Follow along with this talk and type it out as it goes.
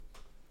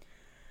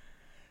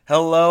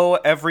Hello,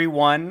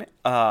 everyone.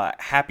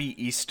 Happy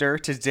Easter.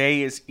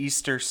 Today is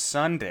Easter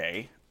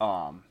Sunday.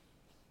 I'm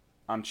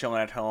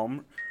chilling at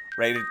home,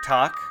 ready to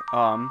talk.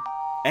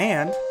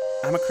 And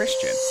I'm a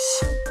Christian.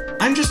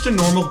 I'm just a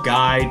normal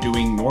guy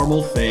doing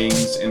normal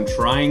things and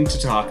trying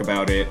to talk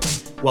about it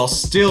while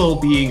still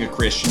being a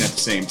Christian at the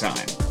same time.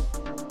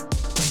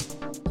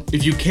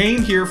 If you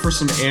came here for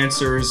some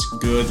answers,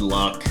 good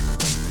luck.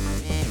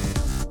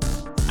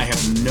 I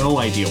have no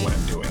idea what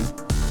I'm doing.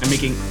 I'm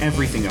making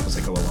everything up as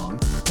I go along.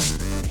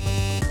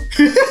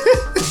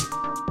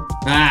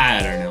 I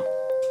don't know.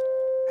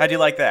 How do you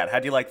like that? How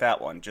do you like that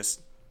one?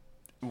 Just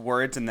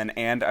words and then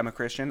I'm a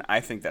Christian?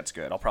 I think that's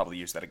good. I'll probably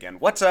use that again.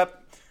 What's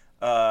up?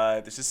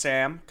 This is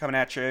Sam coming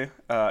at you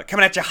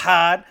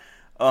hard.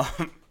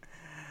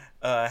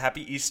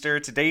 Happy Easter.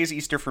 Today is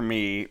Easter for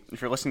me.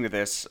 If you're listening to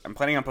this, I'm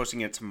planning on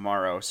posting it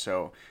tomorrow,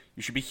 so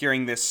you should be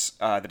hearing this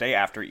the day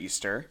after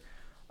Easter.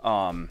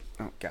 Oh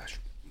gosh.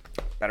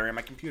 Battery on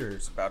my computer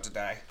is about to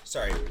die.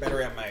 Sorry,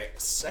 battery on my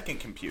second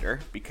computer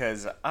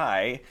because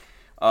I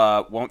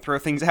won't throw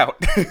things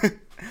out.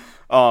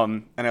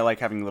 And I like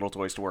having little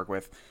toys to work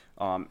with.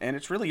 And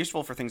it's really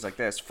useful for things like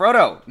this.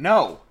 Frodo,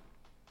 no,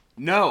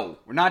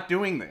 we're not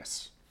doing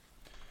this.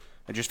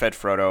 I just fed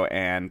Frodo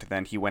and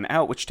then he went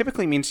out, which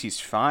typically means he's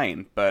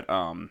fine, but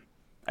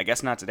I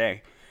guess not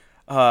today.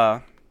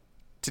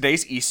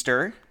 Today's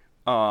Easter.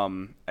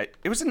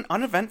 It was an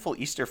uneventful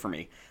Easter for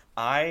me.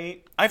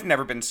 I've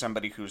never been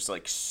somebody who's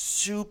like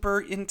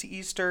super into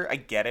Easter. I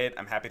get it.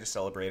 I'm happy to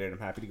celebrate it. I'm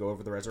happy to go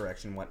over the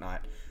resurrection and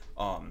whatnot.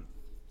 And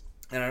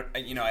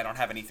I don't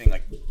have anything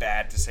like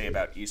bad to say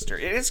about Easter.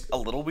 It is a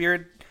little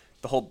weird,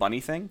 the whole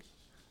bunny thing.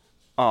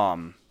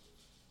 You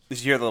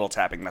hear the little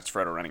tapping, that's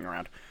Frodo running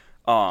around.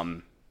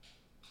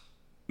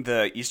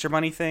 The Easter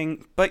bunny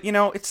thing, but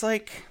it's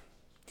like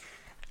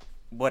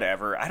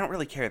whatever. I don't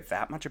really care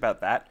that much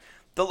about that.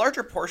 The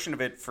larger portion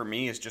of it for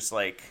me is just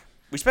like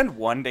we spend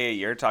one day a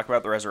year to talk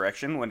about the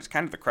resurrection when it's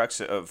kind of the crux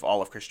of all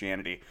of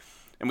Christianity.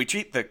 And we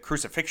treat the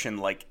crucifixion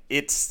like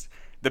it's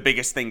the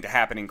biggest thing to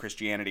happen in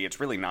Christianity. It's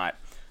really not.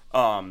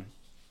 But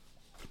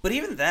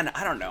even then,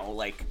 I don't know,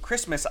 like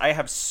Christmas, I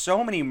have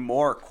so many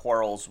more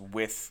quarrels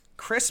with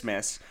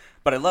Christmas,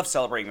 but I love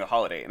celebrating the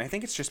holiday. And I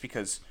think it's just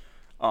because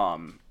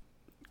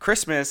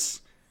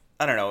Christmas,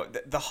 I don't know,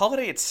 the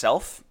holiday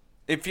itself,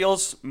 it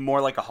feels more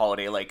like a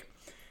holiday, like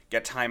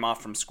get time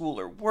off from school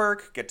or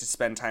work, get to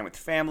spend time with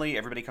family,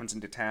 everybody comes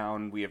into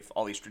town, we have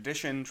all these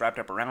traditions wrapped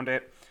up around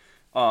it.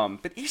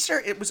 But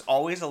Easter, it was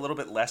always a little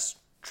bit less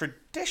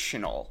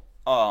traditional.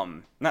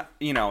 Not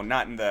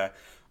in the,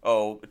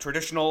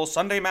 traditional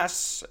Sunday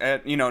mass,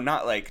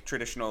 not like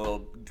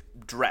traditional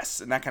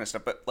dress and that kind of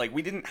stuff, but like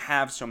we didn't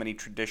have so many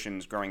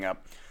traditions growing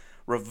up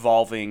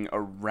revolving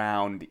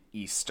around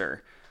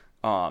Easter.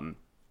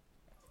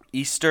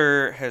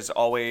 Easter has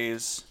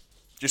always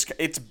just,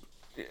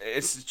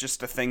 it's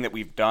just a thing that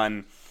we've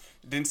done.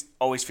 It didn't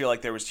always feel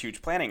like there was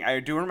huge planning. I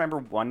do remember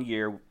one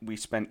year we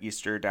spent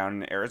Easter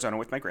down in Arizona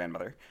with my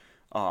grandmother,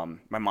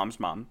 my mom's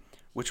mom,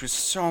 which was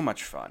so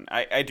much fun.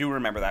 I do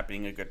remember that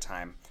being a good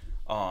time.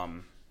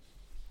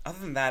 Other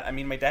than that, I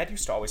mean, my dad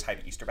used to always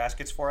hide Easter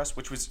baskets for us,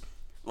 which was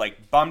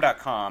like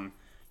bum.com.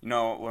 You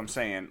know what I'm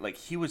saying? Like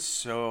he was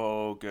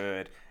so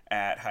good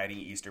at hiding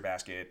Easter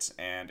baskets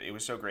and it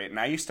was so great. And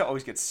I used to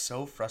always get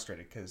so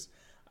frustrated because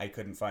I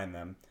couldn't find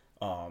them.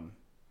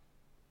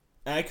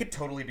 And I could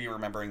totally be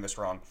remembering this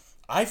wrong.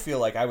 I feel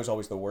like I was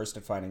always the worst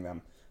at finding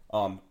them.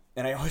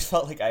 And I always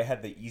felt like I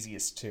had the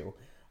easiest too.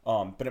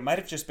 But it might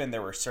have just been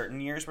there were certain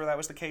years where that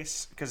was the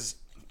case.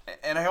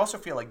 And I also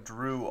feel like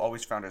Drew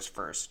always found his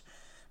first.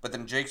 But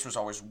then Jake's was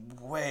always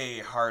way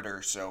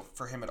harder. So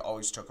for him, it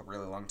always took a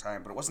really long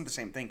time. But it wasn't the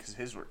same thing because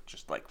his were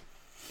just like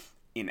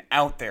in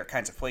out there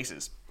kinds of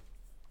places.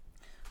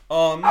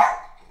 Oh,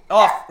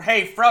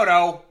 hey,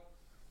 Frodo.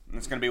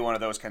 It's going to be one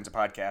of those kinds of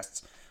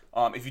podcasts.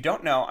 If you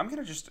don't know, I'm going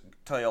to just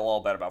tell you a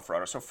little bit about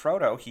Frodo. So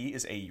Frodo, he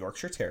is a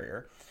Yorkshire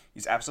Terrier.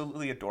 He's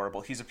absolutely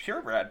adorable. He's a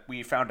purebred.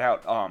 We found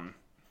out,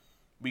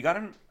 we got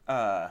him,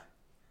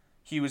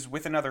 he was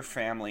with another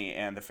family,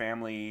 and the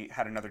family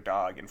had another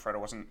dog, and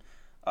Frodo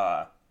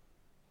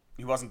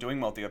he wasn't doing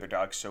well with the other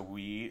dog, so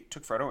we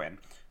took Frodo in.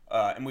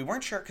 And we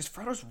weren't sure, because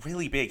Frodo's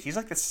really big. He's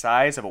like the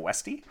size of a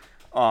Westie,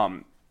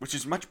 which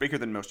is much bigger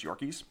than most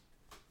Yorkies.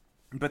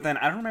 But then,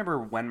 I don't remember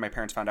when my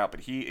parents found out,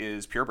 but he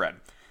is purebred.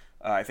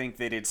 I think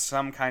they did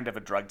some kind of a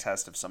drug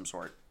test of some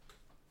sort.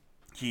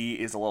 He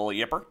is a little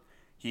yipper.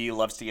 He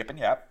loves to yip and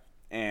yap.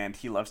 And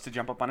he loves to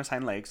jump up on his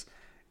hind legs.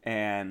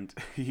 And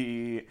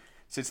he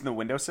sits in the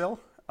windowsill.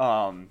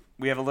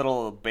 We have a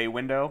little bay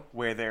window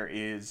where there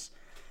is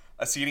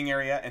a seating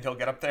area. And he'll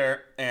get up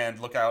there and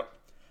look out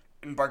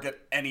and bark at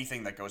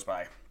anything that goes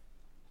by.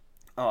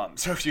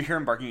 So if you hear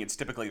him barking, it's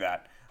typically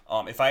that.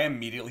 If I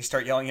immediately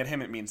start yelling at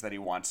him, it means that he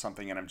wants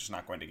something and I'm just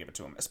not going to give it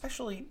to him.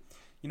 Especially...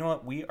 You know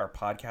what? We are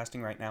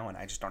podcasting right now, and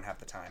I just don't have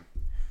the time.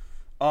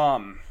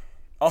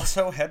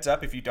 Also, heads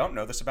up, if you don't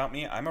know this about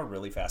me, I'm a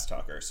really fast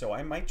talker, so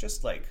I might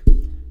just,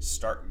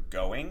 start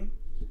going,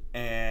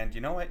 and you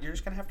know what? You're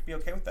just going to have to be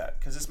okay with that,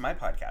 because it's my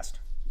podcast.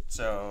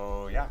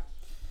 So, yeah.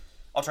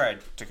 I'll try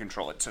to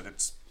control it so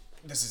that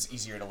this is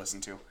easier to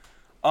listen to.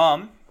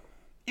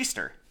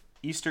 Easter.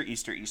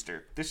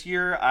 Easter. This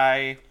year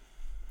I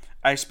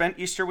spent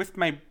Easter with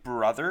my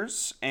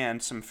brothers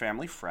and some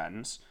family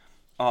friends.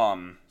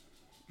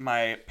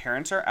 My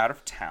parents are out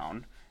of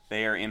town.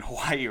 They are in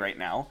Hawaii right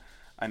now.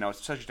 I know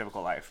it's such a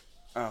difficult life.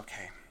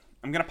 Okay.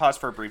 I'm going to pause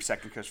for a brief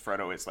second because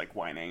Frodo is like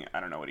whining. I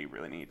don't know what he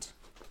really needs.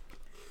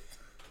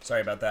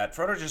 Sorry about that.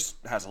 Frodo just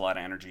has a lot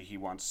of energy. He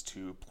wants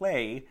to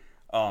play.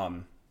 But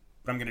I'm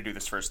going to do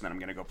this first and then I'm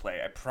going to go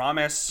play. I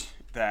promise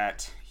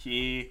that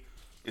he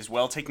is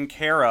well taken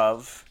care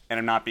of and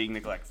I'm not being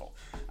neglectful.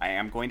 I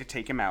am going to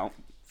take him out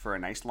for a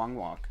nice long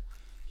walk.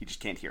 He just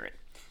can't hear it.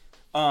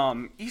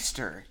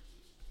 Easter.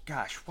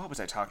 Gosh, what was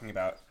I talking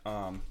about?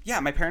 Yeah,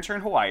 my parents are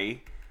in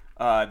Hawaii.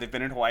 They've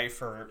been in Hawaii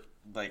for,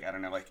 like, I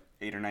don't know, like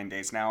 8 or 9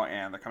 days now,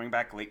 and they're coming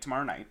back late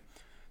tomorrow night.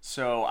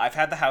 So I've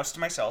had the house to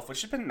myself,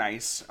 which has been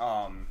nice.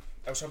 I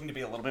was hoping to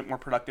be a little bit more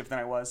productive than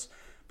I was,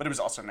 but it was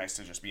also nice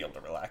to just be able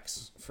to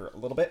relax for a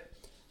little bit.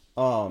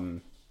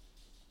 But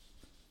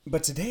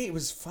today it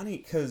was funny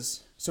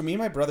because, so me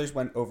and my brothers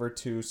went over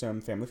to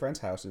some family friends'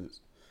 house.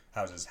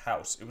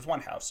 It was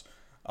one house,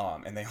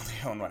 and they only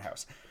own one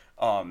house.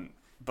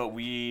 But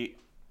we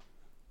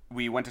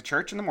went to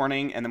church in the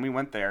morning, and then we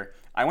went there.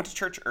 I went to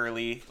church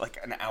early, like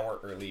an hour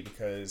early,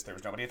 because there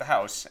was nobody at the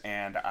house,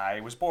 and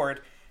I was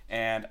bored.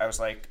 And I was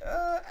like,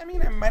 I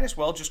might as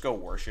well just go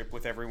worship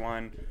with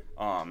everyone,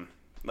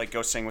 like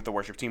go sing with the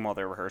worship team while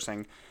they're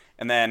rehearsing.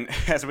 And then,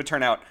 as it would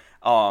turn out,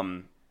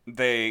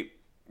 they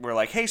were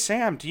like, hey,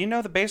 Sam, do you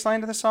know the bass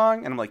line to the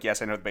song? And I'm like,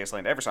 yes, I know the bass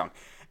line to every song.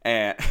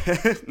 And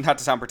not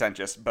to sound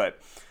pretentious, but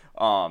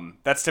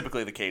that's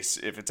typically the case.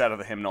 If it's out of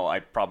the hymnal, I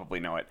probably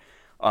know it.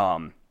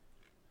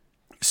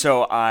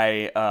 So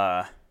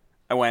I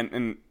went,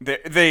 and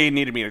they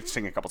needed me to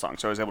sing a couple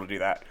songs, so I was able to do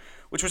that,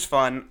 which was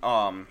fun.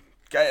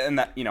 And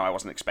that, I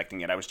wasn't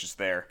expecting it. I was just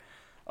there.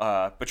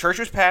 But church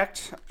was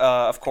packed,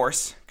 of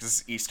course,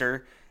 because it's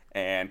Easter,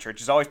 and church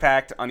is always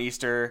packed on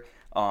Easter.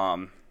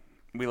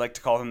 We like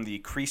to call them the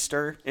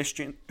Creasters.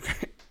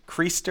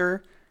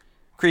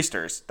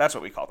 That's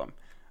what we call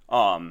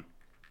them.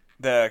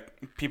 The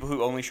people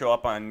who only show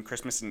up on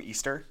Christmas and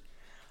Easter.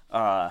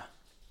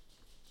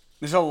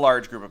 There's a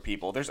large group of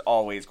people. There's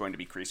always going to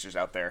be Creasters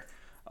out there.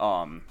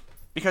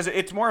 Because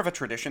it's more of a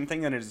tradition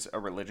thing than it is a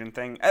religion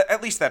thing.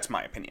 At least that's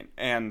my opinion.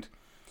 And,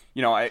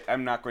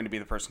 I'm not going to be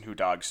the person who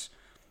dogs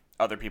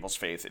other people's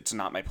faith. It's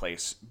not my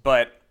place.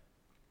 But,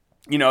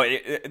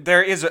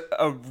 there is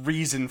a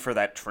reason for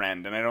that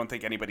trend, and I don't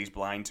think anybody's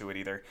blind to it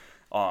either.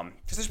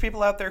 Because there's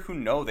people out there who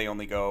know they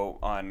only go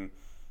on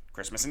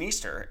Christmas and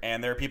Easter,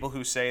 and there are people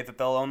who say that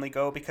they'll only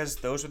go because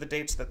those are the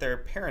dates that their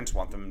parents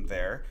want them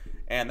there,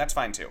 and that's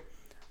fine too.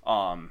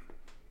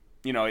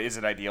 Is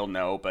it ideal?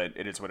 No, but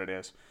it is what it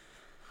is.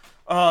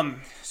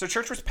 So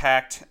church was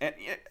packed, and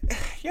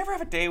you ever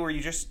have a day where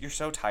you're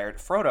so tired?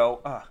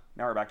 Frodo,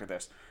 now we're back to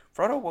this.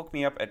 Frodo woke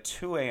me up at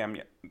 2 a.m.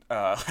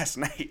 Last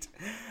night.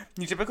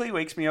 He typically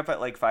wakes me up at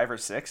like 5 or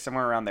 6,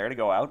 somewhere around there to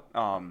go out.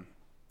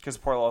 Because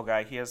the poor little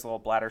guy, he has little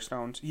bladder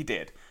stones. He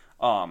did.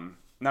 Not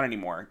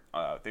anymore.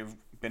 They've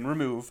been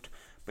removed,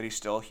 but he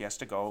has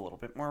to go a little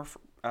bit more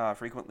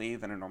frequently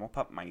than a normal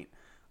pup might.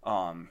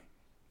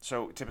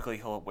 So typically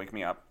he'll wake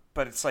me up,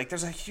 but it's like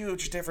there's a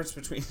huge difference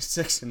between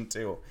 6 and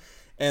 2.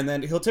 And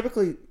then he'll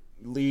typically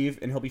leave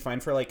and he'll be fine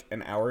for like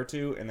an hour or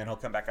two, and then he'll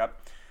come back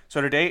up. So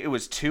today it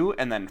was 2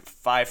 and then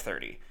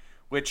 5:30,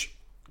 which,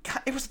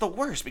 God, it was the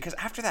worst because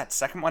after that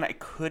second one, I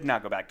could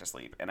not go back to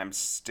sleep, and I'm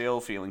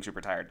still feeling super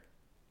tired.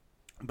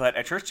 But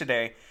at church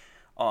today,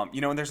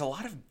 and there's a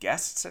lot of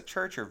guests at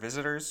church or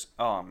visitors.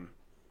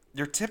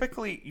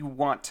 You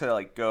want to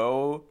like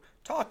go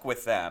talk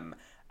with them,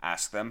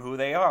 ask them who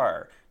they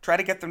are, try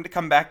to get them to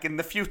come back in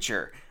the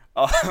future.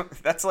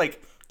 That's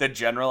like the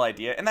general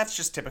idea, and that's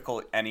just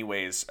typical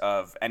anyways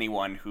of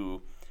anyone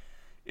who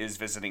is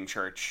visiting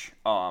church.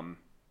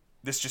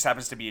 This just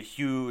happens to be a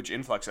huge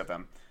influx of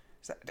them.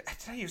 Did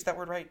I use that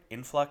word right?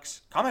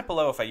 Influx? Comment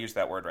below if I used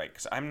that word right,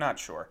 because I'm not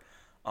sure.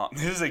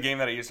 This is a game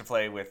that I used to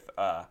play with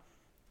a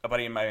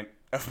buddy of mine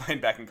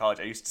back in college.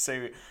 I used to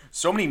say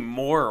so many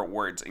more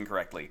words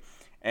incorrectly,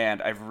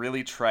 and I've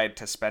really tried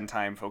to spend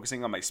time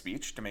focusing on my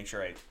speech to make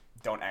sure I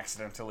don't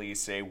accidentally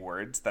say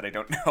words that I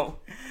don't know,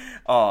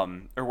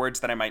 or words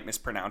that I might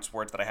mispronounce,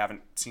 words that I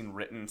haven't seen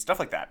written, stuff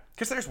like that.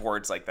 Because there's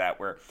words like that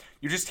where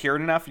you just hear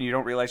it enough and you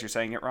don't realize you're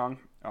saying it wrong.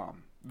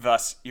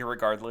 Thus,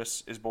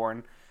 irregardless is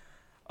born.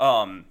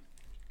 I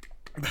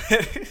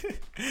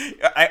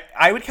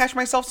would catch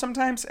myself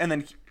sometimes, and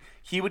then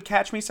he would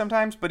catch me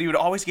sometimes, but he would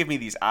always give me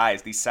these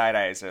eyes, these side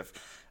eyes of,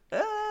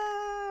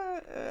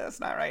 that's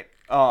not right.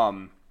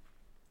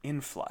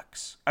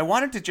 Influx. I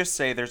wanted to just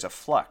say there's a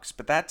flux,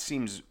 but that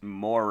seems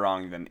more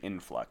wrong than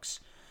influx.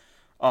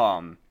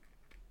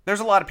 There's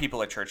a lot of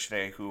people at church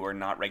today who are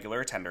not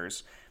regular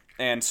attenders,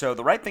 and so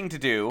the right thing to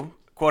do,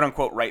 quote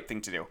unquote right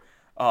thing to do,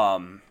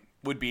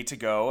 would be to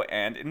go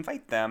and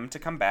invite them to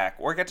come back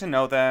or get to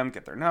know them,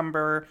 get their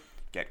number,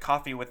 get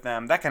coffee with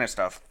them, that kind of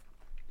stuff.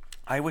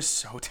 I was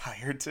so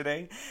tired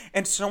today.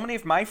 And so many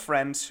of my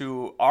friends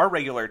who are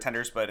regular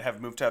attenders but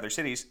have moved to other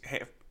cities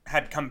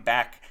had come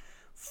back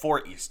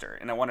for Easter.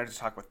 And I wanted to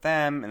talk with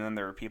them. And then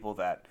there were people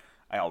that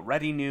I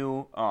already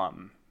knew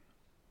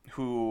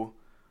who,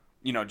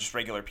 just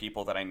regular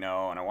people that I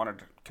know. And I wanted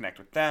to connect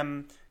with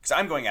them because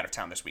I'm going out of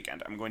town this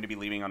weekend. I'm going to be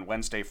leaving on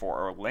Wednesday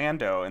for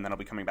Orlando, and then I'll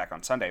be coming back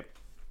on Sunday.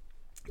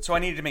 So I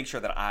needed to make sure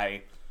that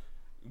I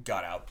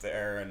got out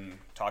there and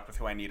talked with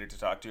who I needed to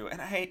talk to.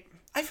 And I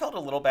felt a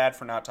little bad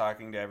for not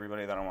talking to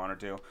everybody that I wanted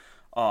to.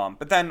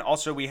 But then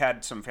also we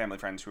had some family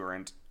friends who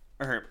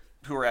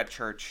were at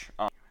church.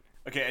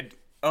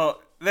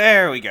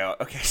 There we go.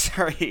 Okay,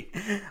 sorry.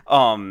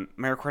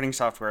 My recording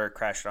software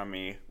crashed on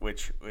me,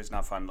 which was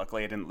not fun.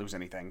 Luckily, I didn't lose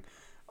anything.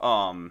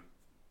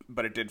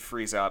 But it did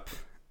freeze up.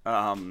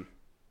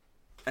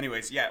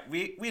 Anyways, yeah,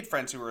 we had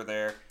friends who were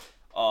there.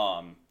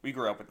 We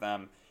grew up with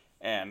them,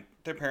 and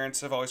their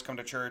parents have always come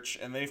to church,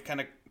 and they've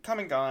kind of come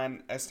and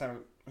gone as time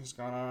has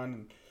gone on.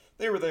 And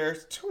they were there.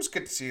 It was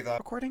good to see them.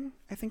 Recording?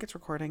 I think it's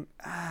recording.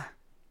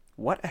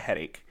 What a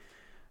headache.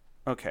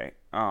 Okay.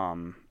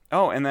 And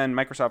then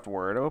Microsoft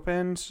Word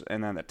opens,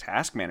 and then the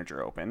Task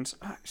Manager opens.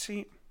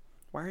 See,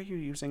 why are you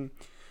using...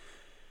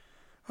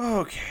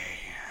 Okay.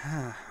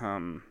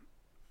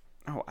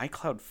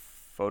 iCloud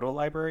Photo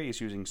Library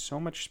is using so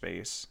much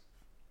space.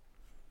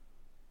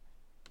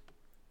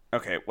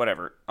 Okay,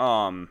 whatever.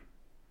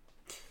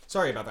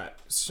 Sorry about that.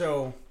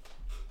 So,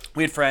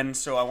 we had friends,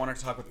 so I wanted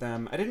to talk with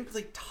them. I didn't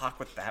really talk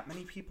with that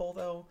many people,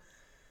 though.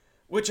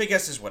 Which I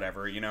guess is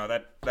whatever,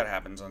 that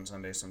happens on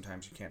Sundays.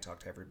 Sometimes you can't talk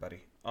to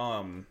everybody.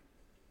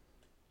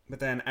 But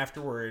then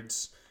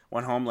afterwards,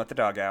 went home, let the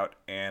dog out,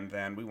 and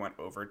then we went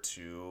over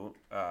to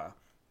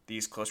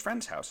these close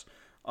friends' house.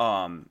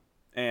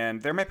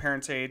 And they're my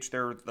parents' age.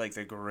 They're like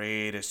the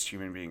greatest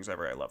human beings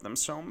ever. I love them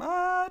so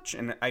much.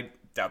 And I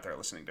doubt they're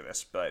listening to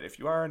this, but if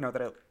you are, know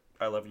that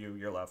I love you.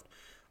 You're loved.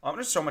 It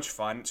was so much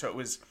fun. So it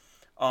was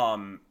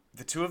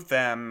the two of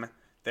them,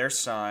 their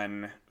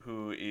son,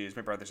 who is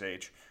my brother's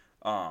age,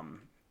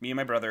 me and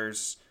my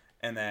brothers,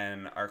 and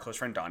then our close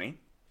friend Donnie,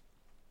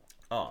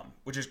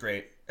 which is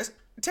great.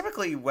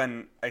 Typically,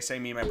 when I say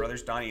me and my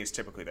brothers, Donnie is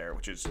typically there,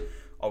 which is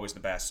always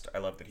the best. I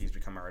love that he's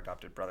become our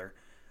adopted brother.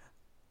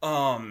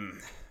 And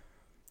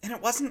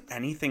it wasn't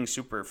anything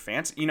super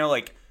fancy.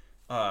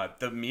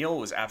 The meal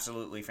was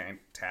absolutely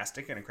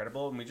fantastic and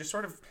incredible, and we just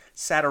sort of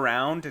sat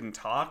around and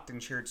talked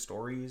and shared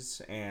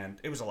stories, and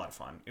it was a lot of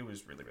fun. It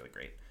was really, really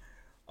great.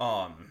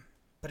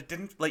 But it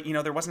didn't,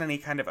 there wasn't any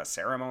kind of a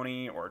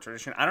ceremony or a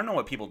tradition. I don't know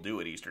what people do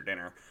at Easter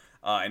dinner.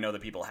 I know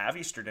that people have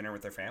Easter dinner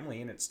with their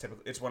family, and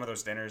it's one of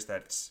those dinners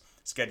that's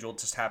scheduled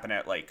to happen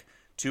at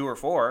 2 or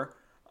 4.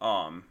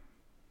 And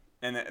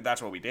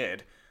that's what we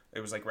did.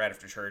 It was right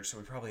after church, so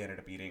we probably ended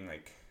up eating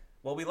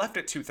we left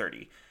at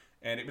 2:30,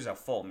 and it was a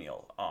full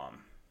meal.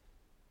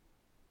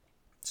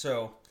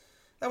 So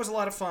that was a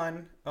lot of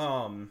fun.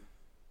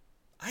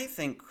 I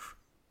think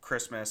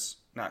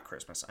not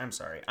Christmas. I'm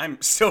sorry.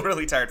 I'm still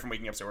really tired from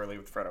waking up so early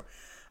with Frodo.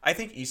 I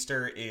think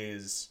Easter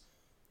is,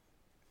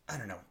 I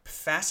don't know,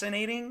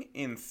 fascinating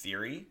in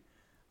theory.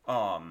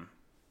 What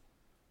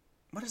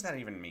does that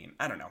even mean?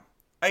 I don't know.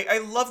 I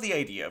love the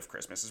idea of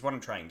Christmas is what I'm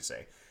trying to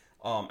say.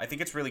 I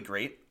think it's really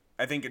great.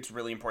 I think it's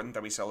really important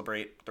that we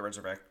celebrate the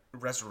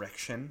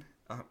resurrection.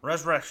 I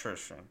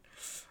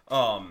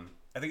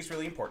think it's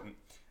really important.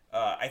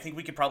 I think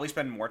we could probably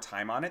spend more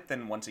time on it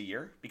than once a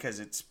year because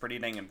it's pretty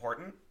dang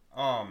important.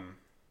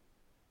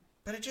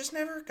 But it just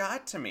never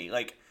got to me.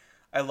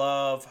 I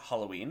love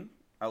Halloween.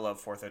 I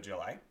love 4th of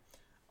July.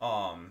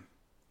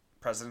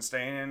 President's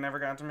Day never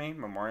got to me.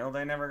 Memorial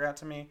Day never got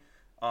to me.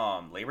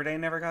 Labor Day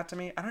never got to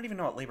me. I don't even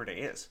know what Labor Day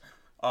is.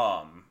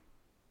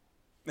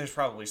 There's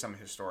probably some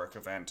historic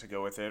event to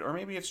go with it. Or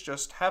maybe it's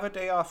just have a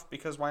day off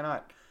because why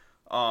not?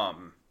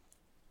 And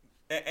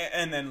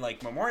then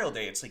Memorial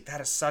Day, it's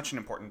that is such an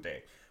important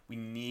day.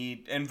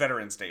 And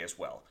Veterans Day as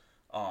well.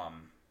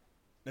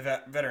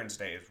 Veterans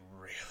Day is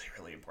really,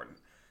 really important.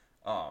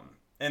 But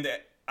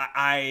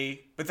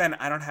then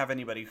I don't have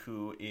anybody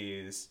who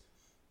is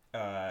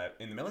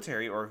in the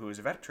military or who is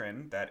a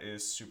veteran that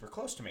is super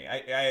close to me.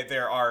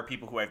 There are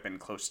people who I've been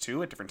close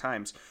to at different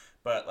times,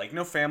 but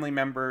no family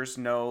members,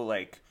 no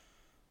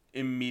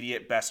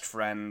immediate best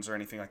friends or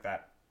anything like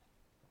that.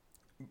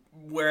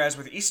 Whereas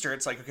with Easter,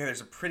 it's okay,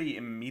 there's a pretty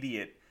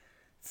immediate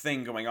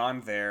thing going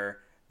on there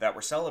that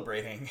we're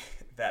celebrating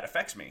that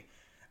affects me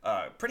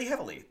pretty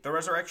heavily. The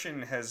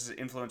resurrection has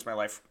influenced my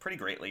life pretty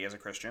greatly as a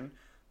Christian.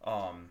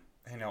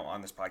 I know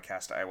on this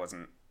podcast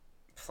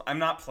I'm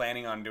not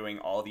planning on doing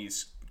all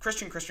these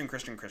Christian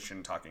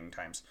talking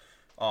times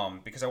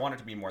because I want it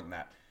to be more than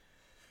that.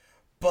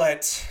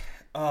 But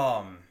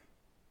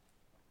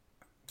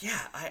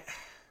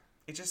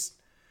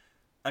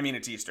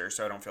it's Easter,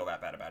 so I don't feel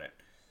that bad about it.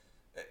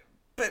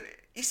 But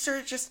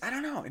Easter I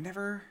don't know, it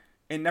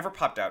never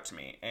popped out to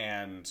me,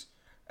 and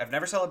I've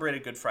never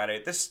celebrated Good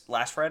Friday. This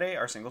last Friday,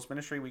 our singles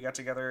ministry, we got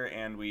together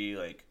and we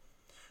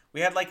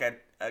had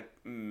a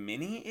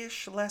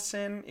mini-ish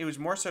lesson. It was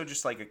more so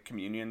just a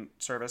communion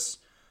service.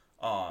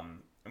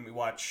 And we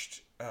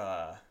watched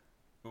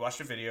We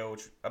watched a video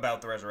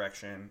about the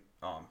resurrection,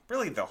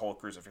 really the whole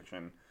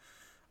crucifixion,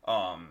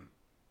 um,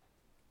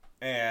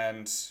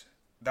 and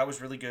that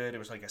was really good. It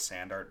was like a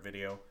sand art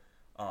video,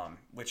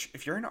 which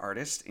if you're an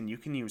artist and you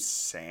can use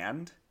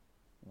sand,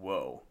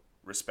 whoa,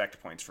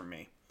 respect points from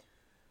me.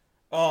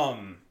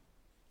 Um,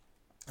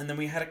 and then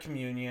we had a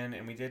communion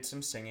and we did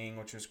some singing,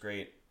 which was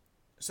great.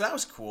 So that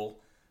was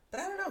cool. But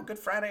I don't know, Good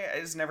Friday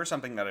is never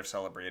something that I've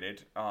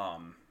celebrated.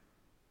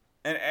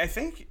 And I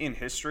think in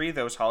history,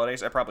 those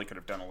holidays, I probably could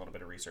have done a little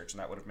bit of research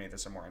and that would have made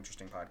this a more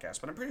interesting podcast.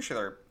 But I'm pretty sure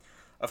they're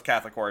of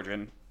Catholic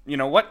origin. You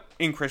know, what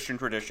in Christian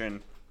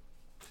tradition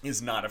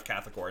is not of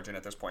Catholic origin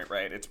at this point,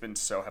 right? It's been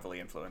so heavily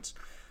influenced.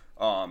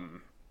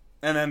 And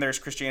then there's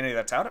Christianity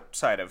that's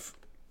outside of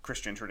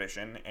Christian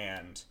tradition.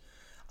 And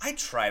I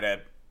try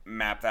to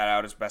map that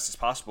out as best as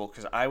possible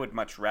because I would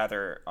much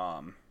rather,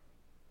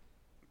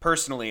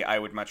 personally, I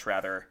would much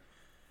rather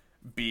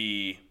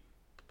be,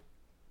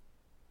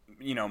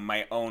 you know,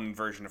 my own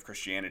version of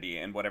Christianity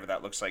and whatever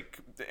that looks like.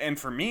 And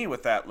for me,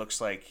 what that looks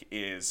like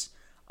is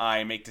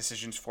I make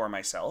decisions for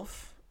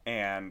myself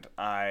and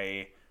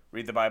I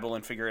read the Bible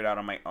and figure it out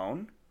on my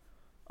own.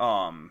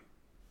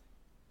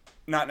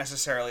 Not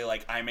necessarily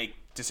like I make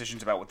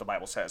decisions about what the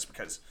Bible says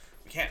because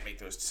we can't make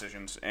those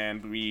decisions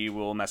and we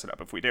will mess it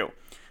up if we do.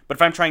 But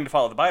if I'm trying to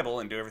follow the Bible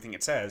and do everything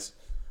it says,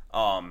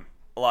 a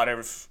lot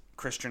of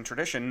Christian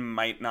tradition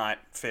might not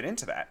fit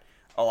into that.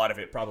 A lot of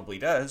it probably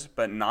does,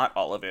 but not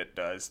all of it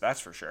does. That's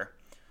for sure.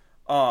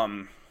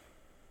 Yeah.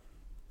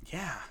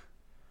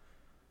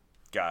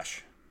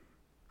 Gosh.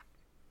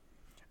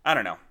 I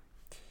don't know.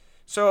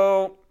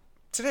 So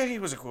today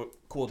was a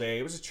cool day.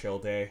 It was a chill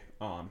day.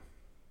 I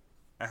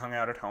hung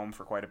out at home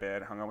for quite a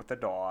bit. I hung out with the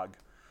doggy.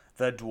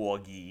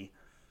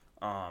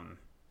 I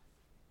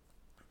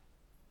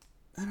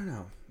don't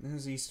know. It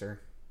was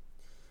Easter.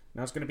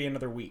 Now it's going to be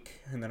another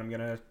week, and then I'm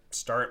going to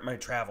start my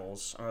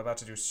travels. I'm about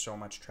to do so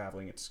much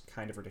traveling. It's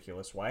kind of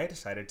ridiculous. Why I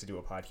decided to do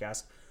a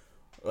podcast,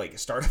 like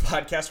start a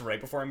podcast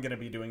right before I'm going to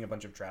be doing a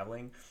bunch of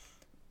traveling,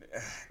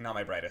 not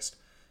my brightest.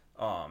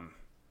 But,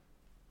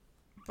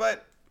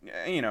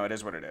 you know, it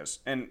is what it is.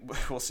 And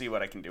we'll see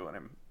what I can do when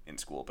I'm in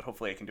school, but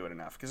hopefully I can do it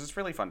enough, because it's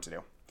really fun to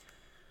do.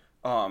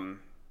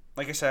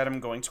 Like I said,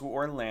 I'm going to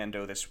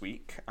Orlando this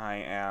week. I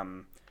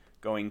am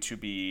going to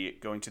be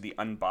going to the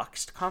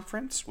Unboxed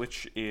conference,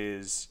 which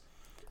is,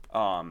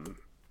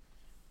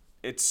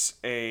 it's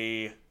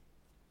a,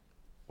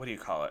 what do you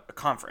call it? A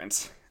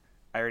conference.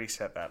 I already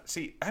said that.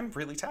 See, I'm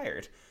really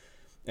tired.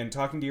 And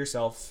talking to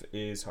yourself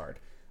is hard.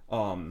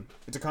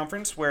 It's a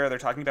conference where they're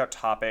talking about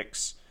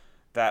topics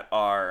that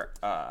are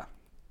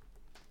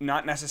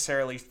not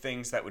necessarily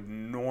things that would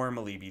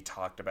normally be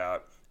talked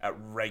about at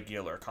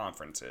regular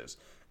conferences.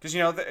 Because, you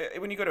know,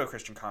 when you go to a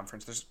Christian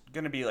conference, there's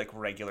going to be, like,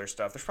 regular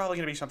stuff. There's probably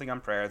going to be something on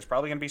prayer. There's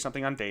probably going to be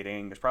something on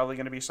dating. There's probably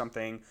going to be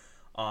something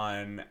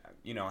on,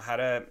 you know, how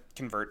to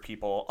convert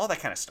people, all that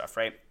kind of stuff,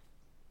 right?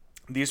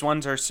 These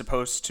ones are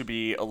supposed to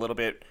be a little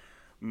bit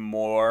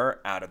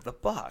more out of the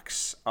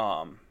box.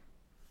 And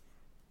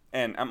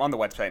I'm on the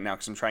website now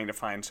because I'm trying to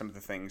find some of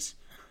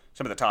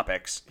the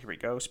topics. Here we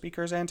go.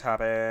 Speakers and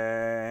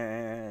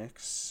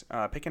topics.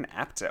 Pick an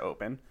app to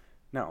open.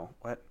 No,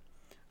 what?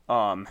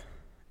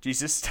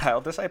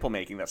 Jesus-style disciple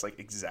making. That's like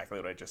exactly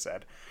what I just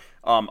said.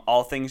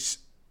 All things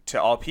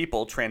to all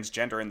people,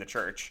 transgender in the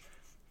church.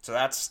 So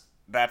that's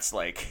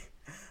like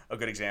a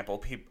good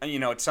example. You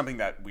know, it's something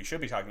that we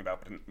should be talking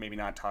about, but maybe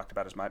not talked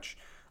about as much.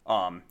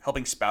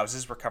 Helping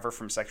spouses recover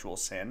from sexual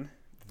sin.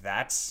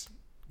 That's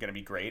gonna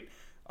be great.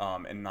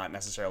 And not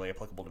necessarily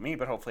applicable to me,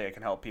 but hopefully I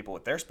can help people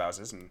with their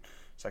spouses and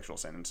sexual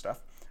sin and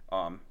stuff.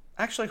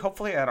 Actually,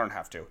 hopefully I don't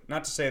have to.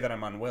 Not to say that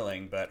I'm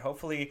unwilling, but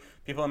hopefully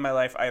people in my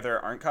life either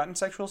aren't caught in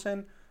sexual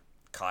sin,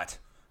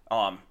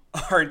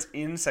 aren't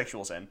in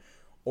sexual sin,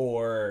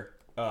 or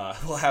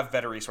will have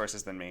better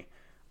resources than me.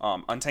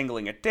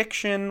 Untangling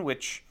addiction,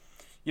 which,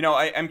 you know,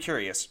 I'm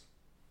curious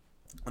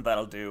what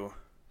that'll do.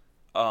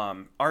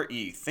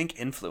 RE, think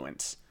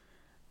influence.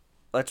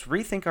 Let's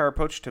rethink our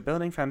approach to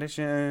building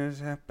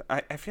foundations.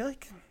 I feel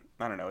like,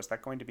 I don't know, is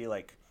that going to be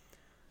like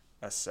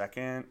a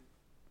second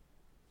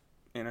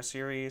in a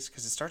series?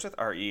 Because it starts with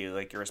RE,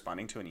 like you're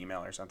responding to an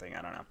email or something.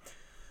 I don't know.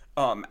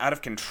 Out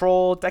of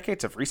control.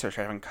 Decades of research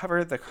have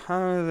uncovered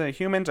the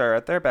humans are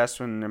at their best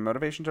when their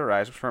motivations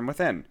arise from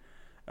within.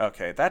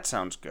 Okay, that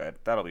sounds good.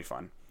 That'll be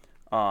fun.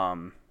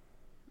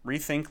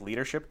 Rethink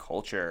leadership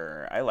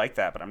culture. I like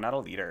that, but I'm not a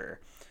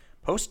leader.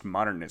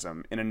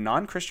 Postmodernism. In a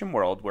non-Christian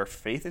world where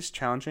faith is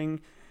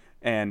challenging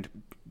and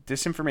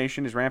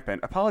disinformation is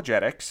rampant,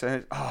 apologetics.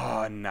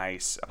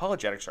 Nice.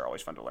 Apologetics are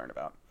always fun to learn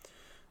about.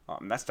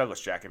 That's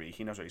Douglas Jacoby.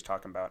 He knows what he's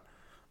talking about.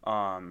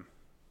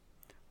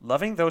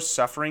 Loving those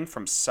suffering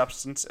from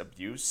substance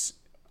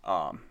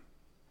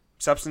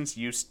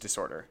use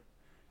disorder.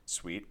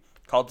 Sweet.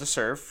 Called to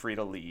serve, free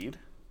to lead.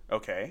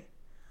 Okay.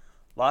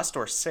 Lost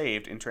or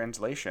saved in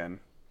translation.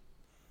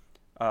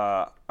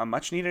 A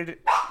much-needed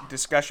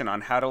discussion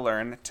on how to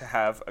learn to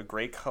have a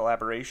great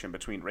collaboration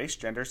between race,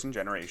 genders, and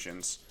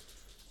generations.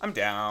 I'm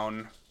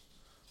down.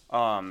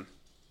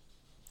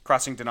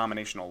 Crossing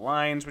Denominational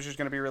Lines, which is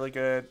going to be really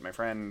good. My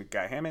friend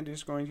Guy Hammond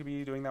is going to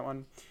be doing that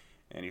one,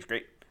 and he's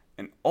great.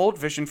 An Old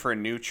Vision for a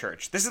New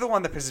Church. This is the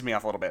one that pisses me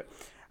off a little bit.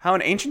 How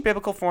an ancient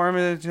biblical form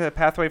is a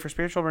pathway for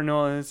spiritual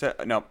renewal is...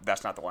 No,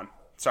 that's not the one.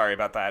 Sorry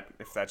about that,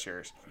 if that's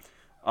yours.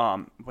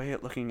 Way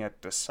at looking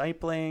at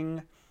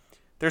discipling.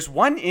 There's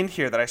one in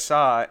here that I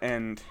saw,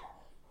 and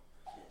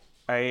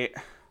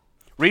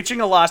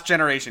Reaching a lost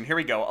generation. Here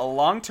we go. The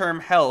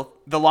long-term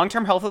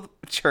health of the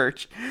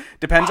church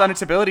depends on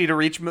its ability to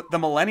reach the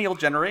millennial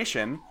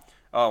generation.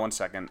 Oh, one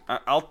second.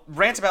 I'll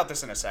rant about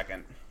this in a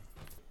second.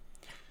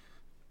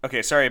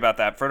 Okay, sorry about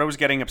that. Frodo was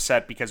getting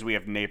upset because we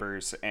have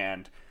neighbors,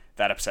 and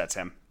that upsets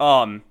him.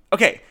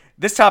 Okay,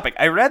 this topic.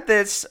 I read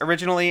this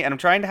originally, and I'm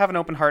trying to have an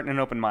open heart and an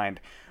open mind,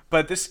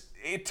 but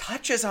it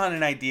touches on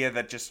an idea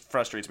that just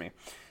frustrates me.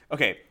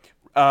 Okay,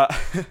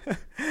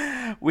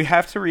 we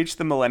have to reach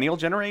the millennial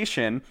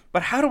generation,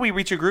 but how do we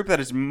reach a group that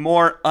is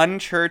more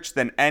unchurched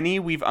than any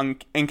we've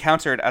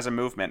encountered as a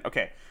movement?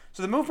 Okay,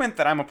 so the movement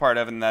that I'm a part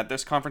of and that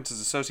this conference is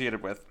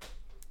associated with,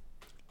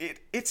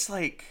 it's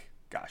like,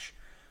 gosh,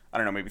 I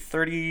don't know, maybe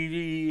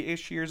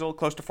 30-ish years old,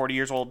 close to 40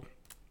 years old,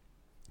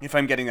 if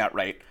I'm getting that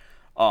right.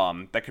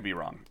 That could be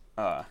wrong.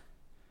 I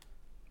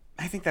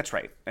think that's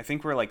right. I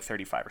think we're like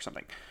 35 or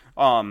something.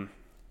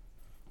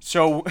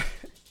 So,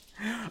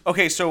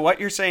 okay, so what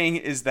you're saying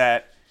is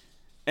that,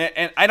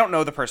 and I don't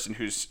know the person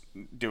who's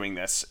doing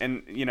this,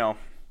 and, you know,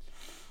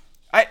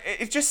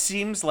 it just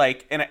seems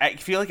like, and I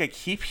feel like I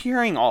keep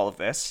hearing all of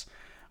this,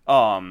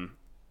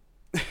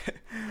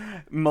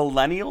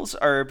 millennials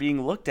are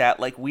being looked at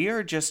like we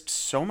are just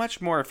so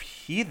much more of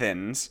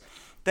heathens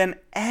than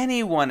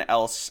anyone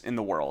else in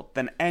the world,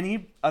 than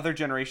any other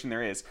generation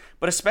there is,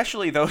 but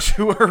especially those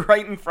who are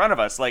right in front of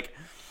us. Like,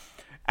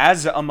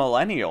 as a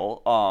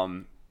millennial,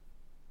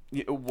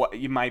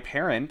 my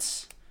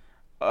parents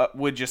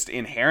would just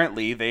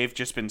inherently, they've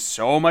just been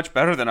so much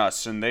better than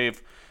us, and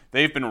they've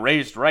been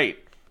raised right.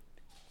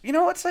 You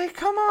know, it's like,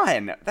 come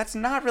on. That's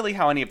not really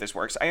how any of this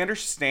works. I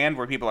understand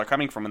where people are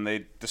coming from when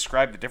they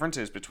describe the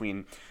differences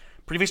between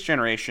previous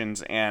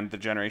generations and the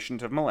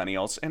generations of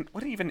millennials. And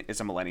what even is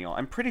a millennial?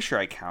 I'm pretty sure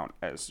I count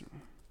as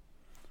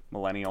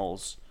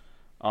millennials.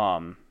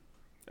 I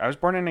was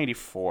born in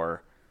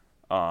 84.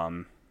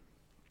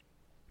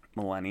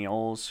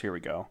 Millennials, here we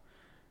go.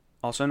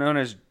 Also known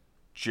as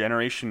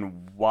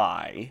Generation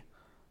Y.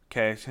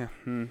 Okay.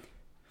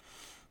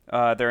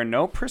 There are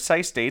no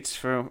precise dates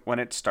for when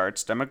it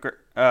starts.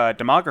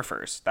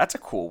 Demographers. That's a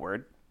cool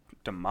word.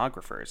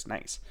 Demographers.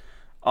 Nice.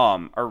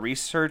 Are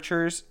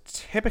researchers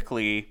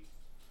typically...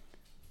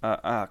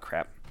 as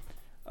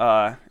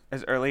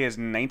early as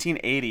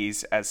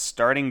 1980s as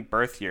starting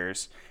birth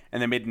years,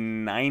 and the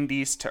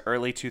mid-90s to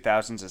early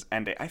 2000s as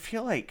end date. I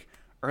feel like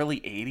early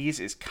 80s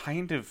is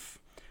kind of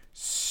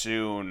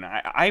soon.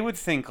 I would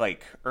think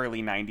like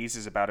early 90s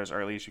is about as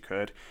early as you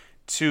could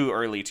to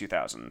early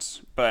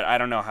 2000s, but I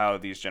don't know how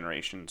these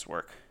generations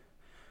work.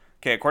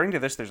 Okay, according to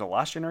this, there's a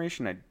lost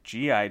generation, a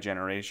GI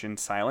generation,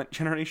 silent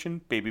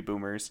generation, baby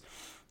boomers,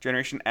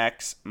 Generation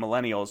X,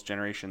 millennials,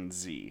 Generation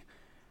Z.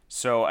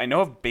 So I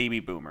know of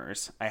baby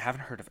boomers. I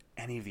haven't heard of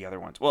any of the other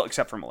ones. Well,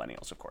 except for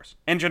millennials, of course.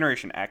 And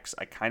Generation X,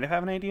 I kind of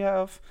have an idea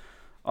of.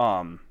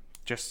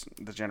 Just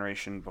the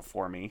generation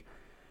before me.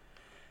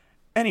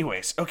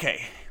 Anyways,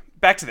 okay.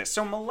 Back to this.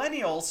 So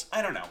millennials,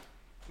 I don't know.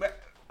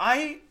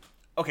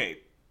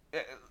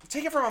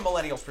 Take it from a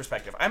millennial's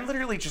perspective. I'm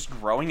literally just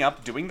growing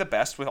up, doing the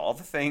best with all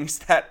the things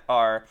that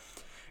are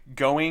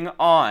going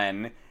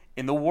on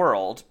in the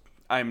world.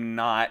 I'm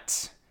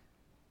not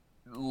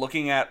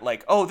looking at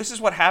like, oh, this is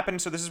what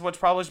happened, so this is what's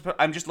probably...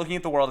 I'm just looking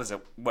at the world as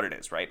what it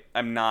is, right?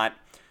 I'm not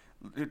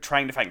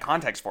trying to find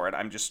context for it.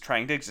 I'm just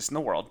trying to exist in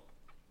the world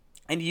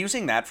and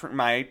using that for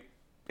my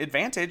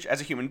advantage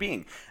as a human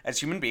being. As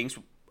human beings,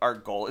 our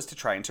goal is to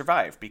try and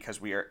survive because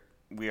we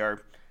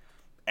are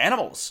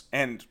animals,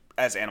 and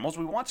as animals,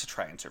 we want to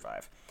try and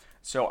survive.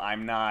 So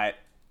I'm not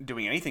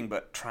doing anything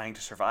but trying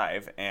to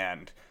survive,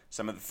 and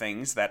some of the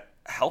things that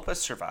help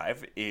us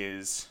survive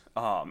is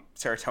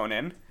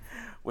serotonin,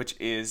 which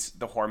is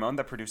the hormone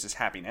that produces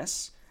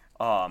happiness.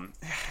 Gosh,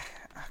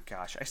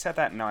 I said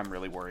that and now I'm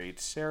really worried.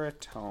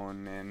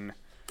 Serotonin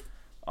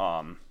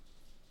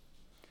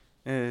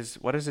is,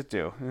 what does it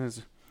do? It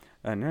is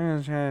a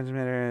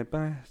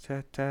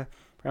neurotransmitter,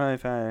 probably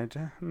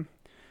found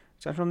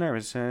central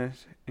nervous,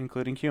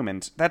 including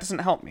humans. That doesn't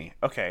help me.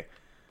 Okay,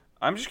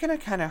 I'm just gonna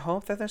kind of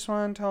hope that this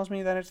one tells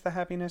me that it's the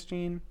happiness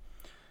gene.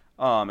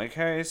 It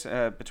carries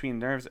between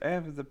nerves.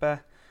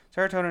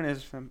 Serotonin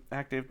is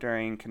active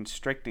during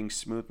constricting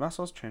smooth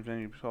muscles,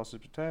 transmitting pulses,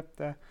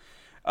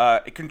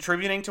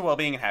 contributing to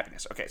well-being and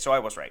happiness. Okay, so I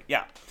was right.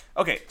 Yeah.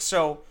 Okay,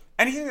 so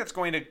anything that's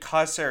going to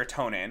cause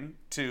serotonin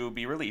to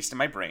be released in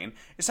my brain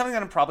is something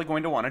that I'm probably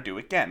going to want to do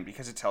again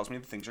because it tells me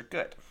that things are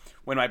good.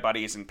 When my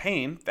body is in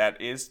pain, that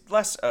is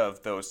less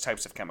of those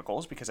types of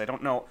chemicals because I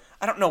don't know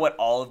what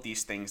all of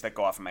these things that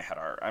go off in my head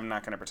are. I'm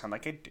not going to pretend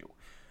like I do.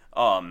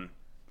 I'm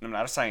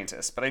not a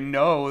scientist, but I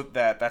know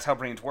that that's how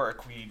brains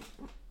work. We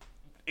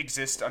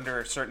exist under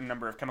a certain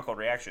number of chemical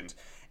reactions,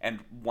 and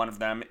one of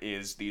them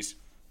is these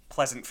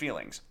pleasant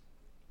feelings.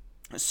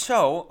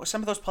 So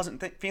some of those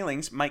pleasant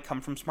feelings might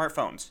come from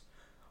smartphones,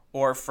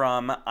 or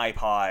from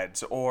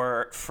iPods,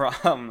 or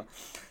from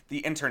the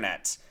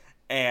internet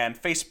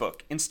and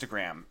Facebook,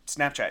 Instagram,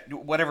 Snapchat,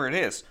 whatever it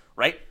is,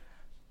 right?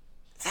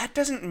 That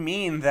doesn't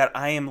mean that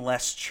I am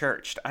less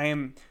churched. I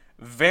am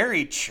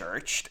very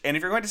churched. And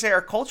if you're going to say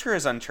our culture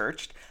is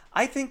unchurched,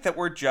 I think that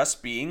we're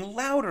just being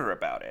louder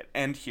about it.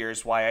 And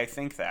here's why I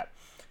think that.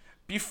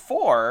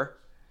 Before,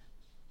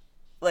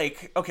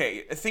 like,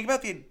 okay, think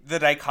about the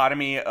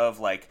dichotomy of,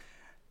 like,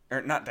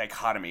 or not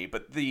dichotomy,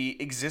 but the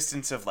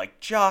existence of, like,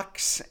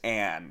 jocks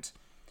and,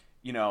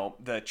 you know,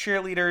 the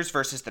cheerleaders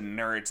versus the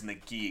nerds and the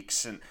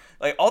geeks and,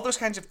 like, all those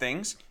kinds of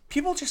things.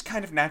 People just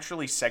kind of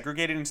naturally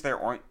segregated into their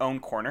own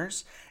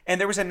corners,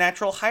 and there was a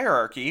natural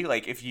hierarchy.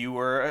 Like, if you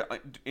were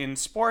in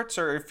sports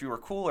or if you were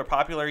cool or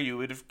popular, you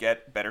would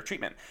get better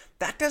treatment.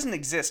 That doesn't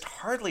exist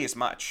hardly as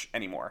much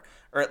anymore,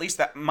 or at least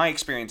that my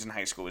experience in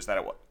high school is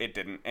that it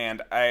didn't.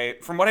 And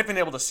from what I've been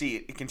able to see,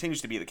 it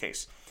continues to be the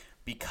case.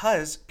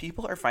 Because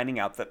people are finding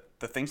out that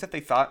the things that they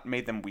thought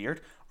made them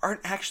weird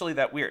aren't actually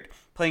that weird.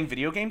 Playing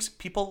video games,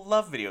 people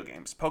love video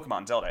games.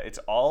 Pokemon, Zelda, it's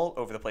all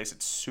over the place.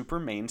 It's super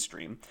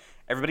mainstream.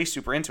 Everybody's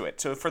super into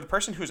it. So for the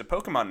person who's a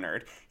Pokemon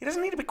nerd, he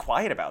doesn't need to be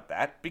quiet about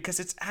that because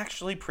it's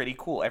actually pretty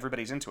cool.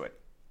 Everybody's into it.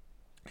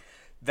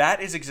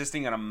 That is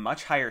existing on a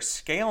much higher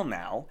scale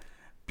now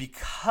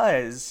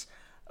because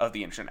of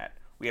the internet.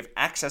 We have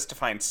access to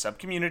find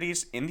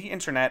sub-communities in the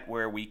internet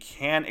where we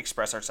can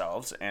express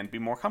ourselves and be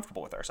more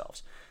comfortable with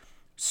ourselves.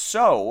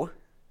 So,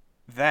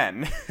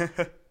 then,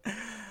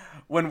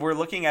 when we're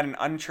looking at an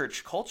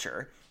unchurched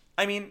culture,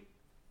 I mean,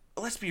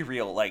 let's be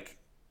real, like,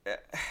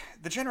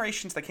 the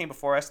generations that came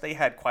before us, they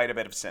had quite a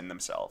bit of sin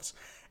themselves.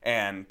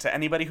 And to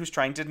anybody who's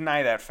trying to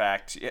deny that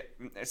fact,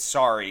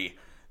 sorry,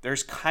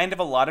 there's kind of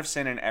a lot of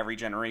sin in every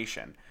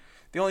generation.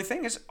 The only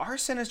thing is, our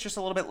sin is just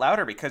a little bit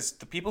louder because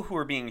the people who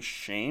are being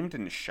shamed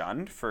and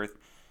shunned for,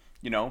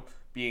 you know,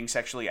 being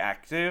sexually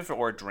active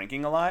or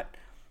drinking a lot,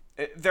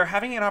 they're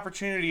having an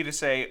opportunity to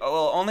say, oh,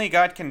 well, only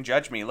God can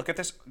judge me. Look at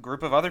this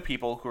group of other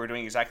people who are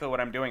doing exactly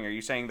what I'm doing. Are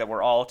you saying that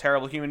we're all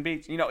terrible human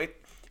beings? You know,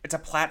 it's a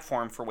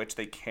platform for which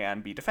they can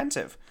be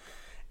defensive.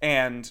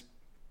 And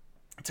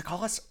to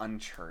call us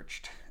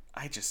unchurched,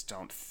 I just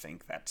don't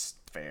think that's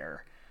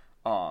fair.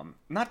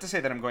 Not to say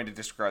that I'm going to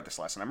disregard this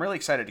lesson. I'm really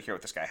excited to hear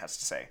what this guy has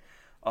to say.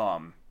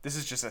 This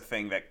is just a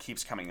thing that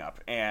keeps coming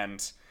up.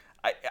 And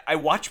I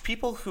watch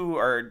people who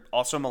are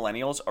also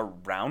millennials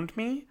around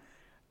me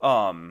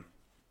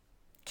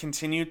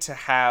continue to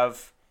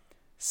have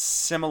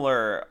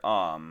similar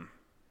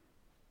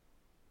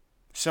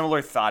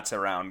thoughts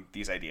around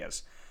these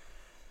ideas.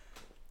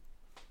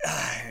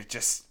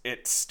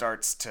 It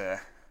starts to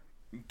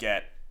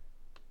get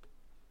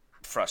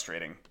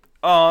frustrating.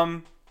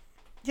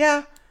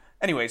 Yeah.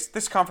 Anyways,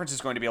 this conference is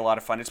going to be a lot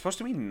of fun. It's supposed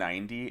to be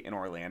 90 in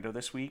Orlando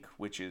this week,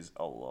 which is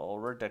a little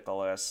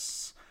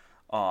ridiculous.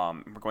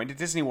 We're going to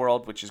Disney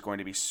World, which is going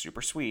to be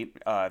super sweet.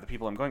 The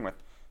people I'm going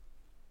with.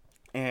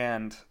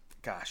 And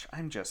gosh,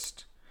 I'm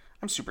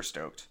super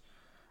stoked.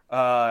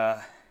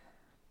 Yeah,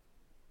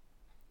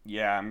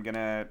 I'm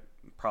gonna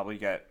probably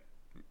get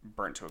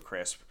burnt to a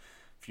crisp.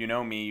 If you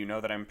know me, you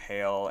know that I'm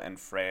pale and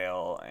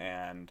frail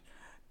and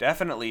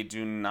definitely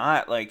do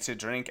not like to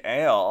drink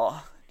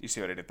ale. You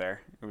see what I did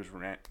there?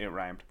 It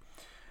rhymed.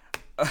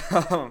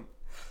 I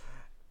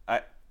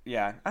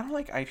don't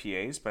like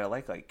IPAs, but I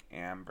like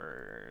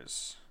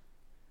ambers.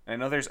 And I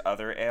know there's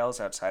other ales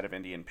outside of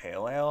Indian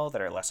Pale Ale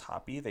that are less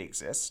hoppy. They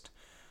exist.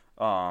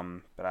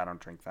 But I don't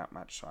drink that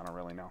much, so I don't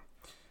really know.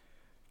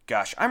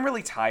 Gosh, I'm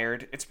really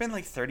tired. It's been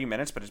like 30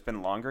 minutes, but it's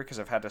been longer because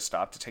I've had to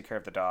stop to take care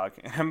of the dog,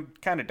 and I'm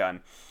kind of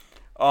done.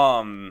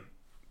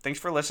 Thanks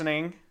for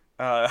listening.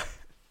 I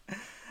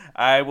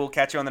will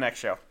catch you on the next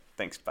show.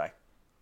 Thanks, bye.